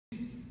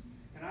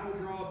I would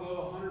draw a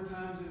bow 100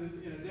 times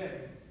in a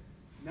day,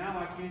 now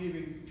I can't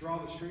even draw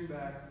the string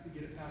back to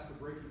get it past the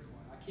breaking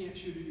point. I can't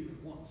shoot it even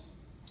once.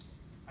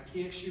 I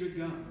can't shoot a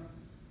gun.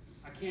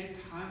 I can't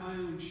tie my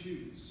own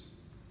shoes.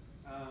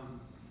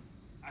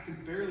 I can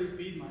barely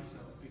feed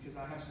myself because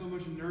I have so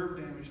much nerve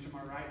damage to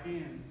my right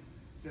hand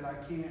that I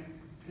can't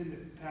pin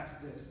it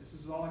past this. This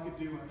is all I could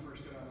do when I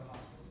first got out of the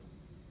hospital.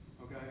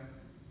 Okay?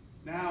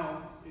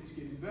 Now it's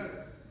getting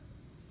better.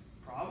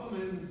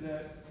 Problem is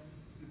that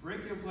the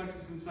brachial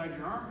plexus inside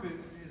your armpit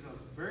is a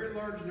very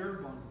large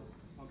nerve bundle.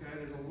 Okay?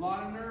 There's a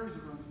lot of nerves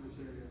that run through this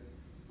area.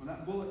 When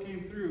that bullet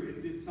came through,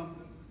 it did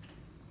something.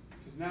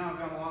 Because now I've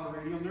got a lot of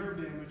radial nerve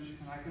damage,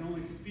 and I can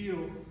only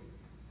feel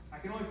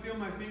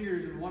my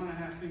fingers in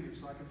 1.5 fingers.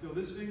 So I can feel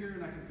this finger,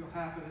 and I can feel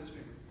half of this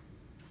finger.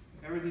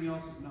 Everything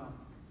else is numb.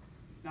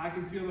 Now I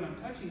can feel that I'm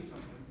touching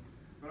something,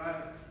 but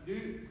I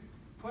do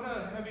put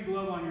a heavy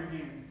glove on your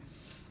hand.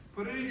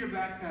 Put it in your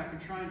backpack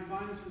and try and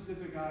find a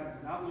specific item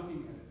without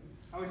looking at it.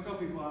 I always tell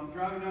people, I'm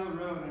driving down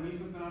the road and I need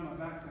something out of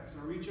my backpack, so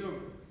I reach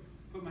over,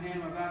 put my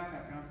hand in my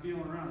backpack, and I'm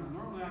feeling around. And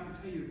normally I can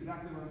tell you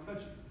exactly what I'm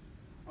touching.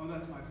 Oh,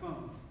 that's my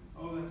phone.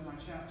 Oh, that's my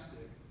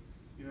chapstick.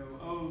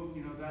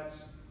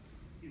 That's,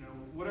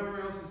 whatever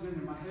else is in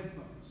there, my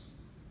headphones.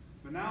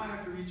 But now I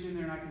have to reach in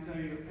there and I can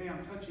tell you, hey,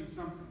 I'm touching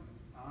something.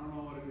 I don't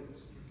know what it is.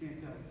 I can't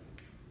tell you.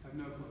 I have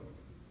no clue.